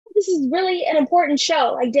this is really an important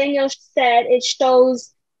show. Like Danielle said, it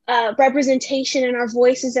shows representation in our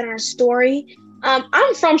voices and our story.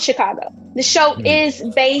 I'm from Chicago. The show Hmm. is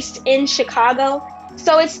based in Chicago.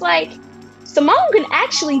 So it's like Simone can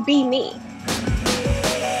actually be me.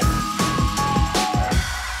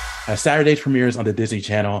 Saturdays premieres on the Disney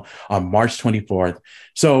Channel on March 24th.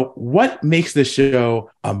 So, what makes this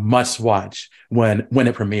show a must watch when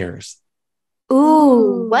it premieres?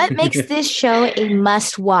 Ooh, what makes Hmm. this show a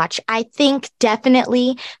must watch? I think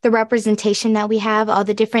definitely the representation that we have, all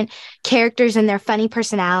the different characters and their funny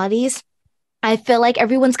personalities. I feel like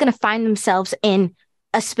everyone's going to find themselves in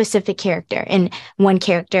a specific character, in one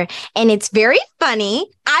character. And it's very funny.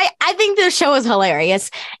 I think the show is hilarious.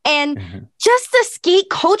 And just the skate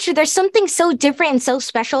culture, there's something so different and so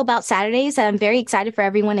special about Saturdays that I'm very excited for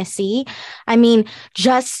everyone to see. I mean,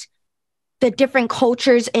 just the different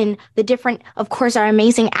cultures and the different, of course, our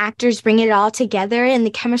amazing actors bring it all together. And the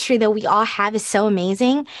chemistry that we all have is so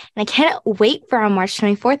amazing. And I can't wait for on March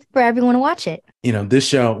 24th for everyone to watch it. This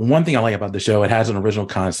show, one thing I like about the show, it has an original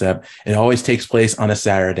concept. It always takes place on a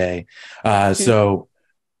Saturday.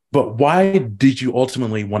 But why did you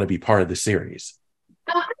ultimately want to be part of the series?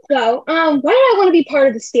 Why did I want to be part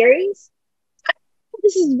of the series?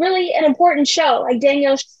 This is really an important show. Like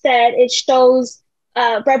Danielle said, it shows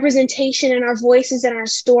representation in our voices and our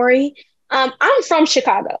story. I'm from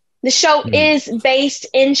Chicago. The show Hmm. is based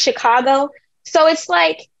in Chicago. So it's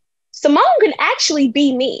like Simone can actually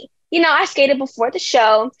be me. I skated before the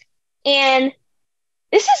show, and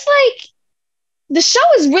this is like the show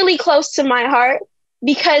is really close to my heart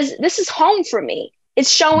because this is home for me. It's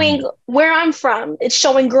showing where I'm from. It's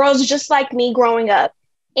showing girls just like me growing up.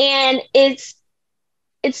 And it's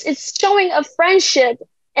showing a friendship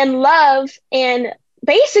and love and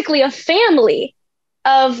basically a family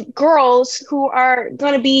of girls who are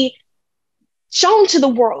going to be shown to the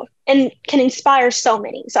world and can inspire so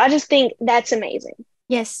many. So I just think that's amazing.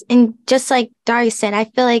 Yes. And just like Daria said, I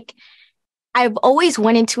feel like I've always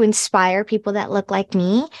wanted to inspire people that look like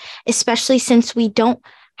me, especially since we don't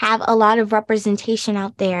have a lot of representation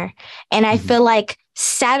out there. And I feel like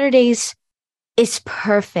Saturdays is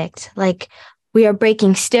perfect. Like we are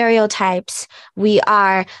breaking stereotypes. We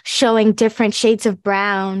are showing different shades of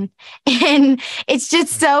brown. And it's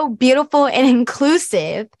just so beautiful and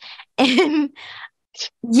inclusive. And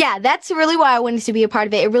yeah, that's really why I wanted to be a part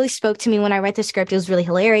of it. It really spoke to me when I read the script. It was really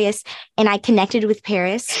hilarious. And I connected with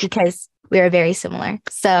Paris because we are very similar.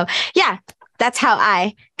 So yeah, that's how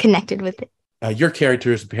I connected with it. Your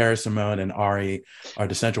characters, Paris, Simone, and Ari, are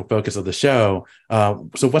the central focus of the show.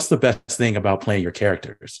 So what's the best thing about playing your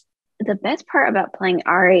characters? The best part about playing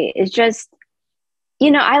Ari is just,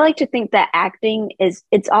 I like to think that acting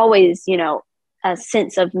it's always, a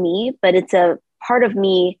sense of me, but it's a part of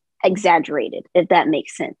me exaggerated, if that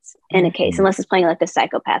makes sense in a case, unless it's playing like a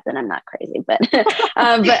psychopath, then I'm not crazy. But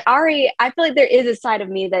but Ari, I feel like there is a side of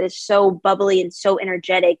me that is so bubbly and so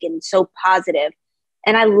energetic and so positive.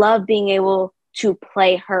 And I love being able to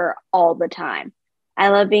play her all the time. I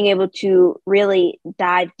love being able to really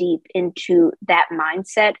dive deep into that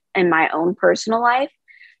mindset in my own personal life.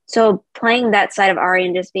 So playing that side of Ari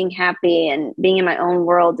and just being happy and being in my own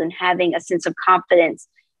world and having a sense of confidence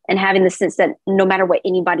and having the sense that no matter what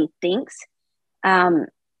anybody thinks, I'm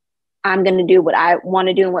going to do what I want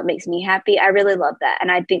to do and what makes me happy. I really love that.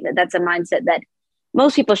 And I think that that's a mindset that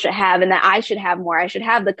most people should have and that I should have more. I should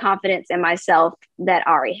have the confidence in myself that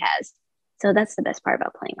Ari has. So that's the best part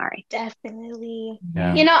about playing Ari. Definitely.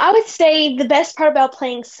 Yeah. I would say the best part about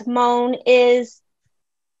playing Simone is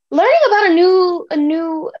learning about a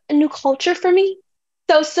new culture for me.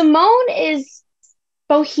 So Simone is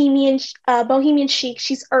bohemian chic.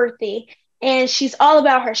 She's earthy, and she's all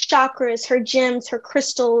about her chakras, her gems, her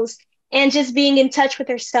crystals, and just being in touch with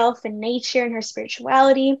herself and nature and her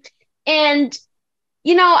spirituality. And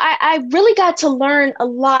I really got to learn a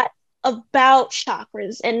lot about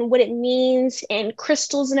chakras and what it means and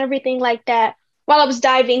crystals and everything like that while I was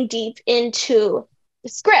diving deep into the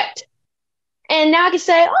script. And now I can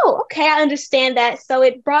say, oh, okay, I understand that. So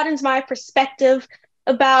it broadens my perspective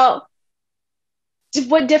about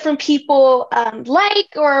what different people like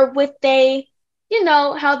or what they,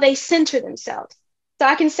 how they center themselves. So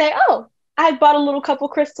I can say, oh, I bought a little couple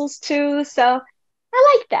crystals too. So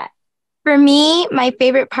I like that. For me, my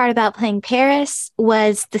favorite part about playing Paris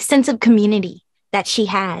was the sense of community that she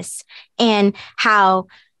has and how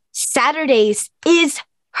Saturdays is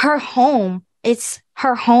her home. It's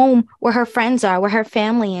her home where her friends are, where her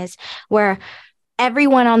family is, where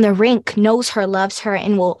everyone on the rink knows her, loves her,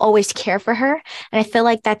 and will always care for her. And I feel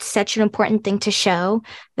like that's such an important thing to show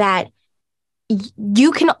that,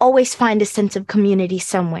 you can always find a sense of community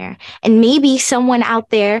somewhere. And maybe someone out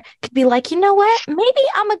there could be like, you know what? Maybe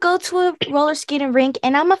I'm going to go to a roller skating rink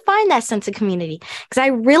and I'm going to find that sense of community. Because I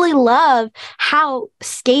really love how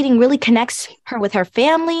skating really connects her with her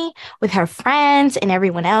family, with her friends, and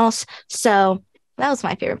everyone else. So that was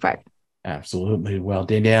my favorite part. Absolutely. Well,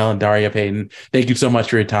 Danielle and Daria, Peyton, thank you so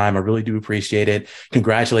much for your time. I really do appreciate it.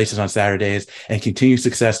 Congratulations on Saturdays and continued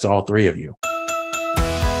success to all three of you.